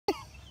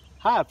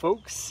Hi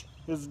folks,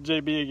 this is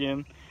JB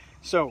again.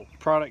 So,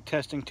 product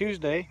testing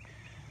Tuesday.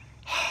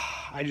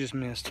 I just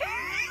missed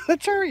the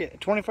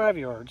target, 25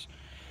 yards.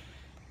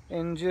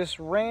 And just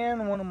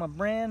ran one of my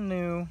brand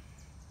new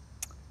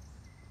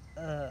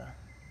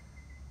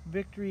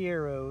Victory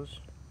arrows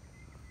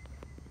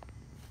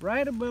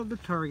right above the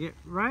target,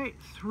 right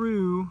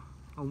through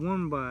a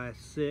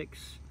 1x6.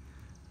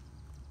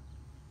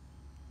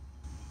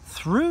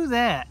 Through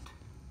that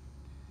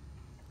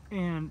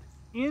and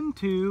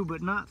into,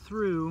 but not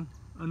through,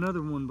 another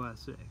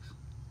 1x6.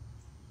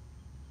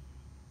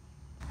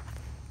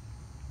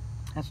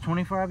 That's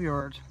 25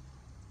 yards.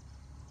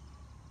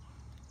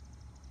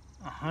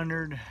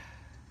 100, let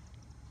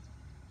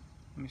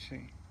me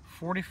see,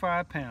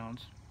 45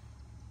 pounds.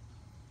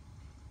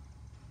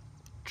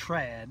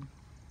 Trad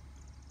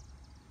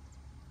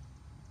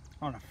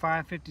on a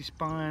 550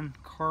 spine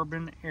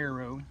carbon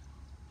arrow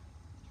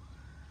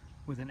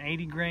with an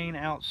 80 grain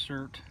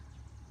outsert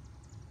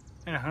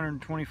and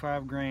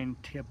 125 grain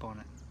tip on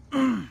it.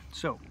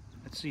 So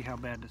let's see how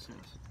bad this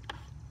is.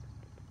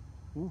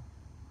 Ooh.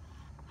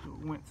 So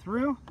it went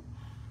through.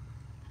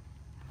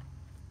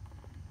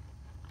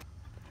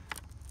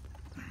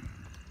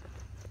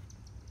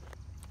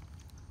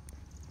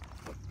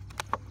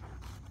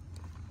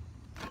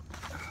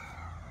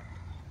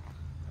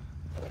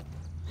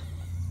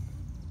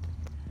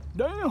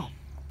 Damn.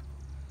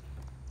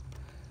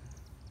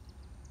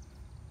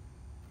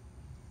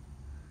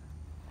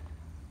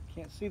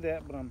 Can't see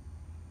that, but I'm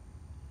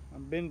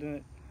bending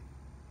it.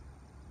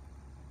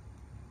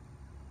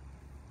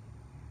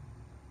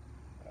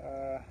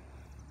 I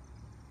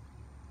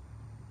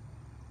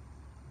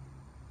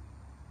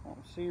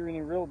don't see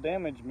any real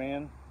damage,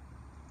 man.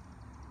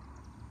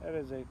 That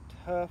is a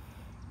tough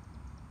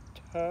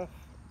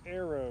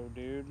arrow,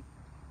 dude.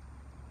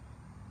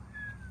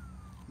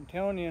 I'm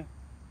telling you,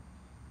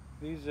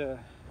 these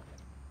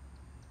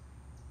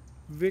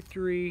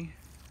Victory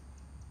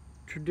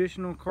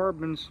traditional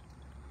carbons,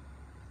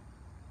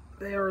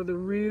 they are the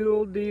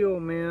real deal,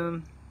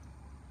 man.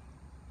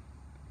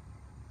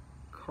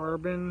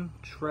 Carbon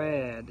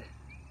trad.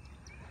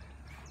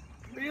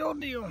 Real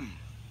deal.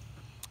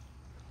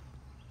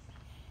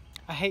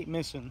 I hate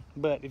missing,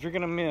 but if you're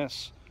gonna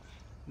miss,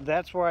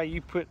 that's why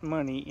you put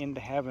money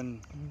into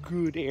having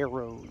good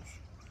arrows.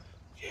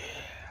 Yeah.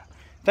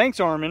 Thanks,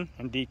 Armin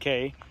and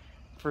DK,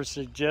 for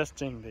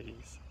suggesting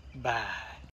these. Bye.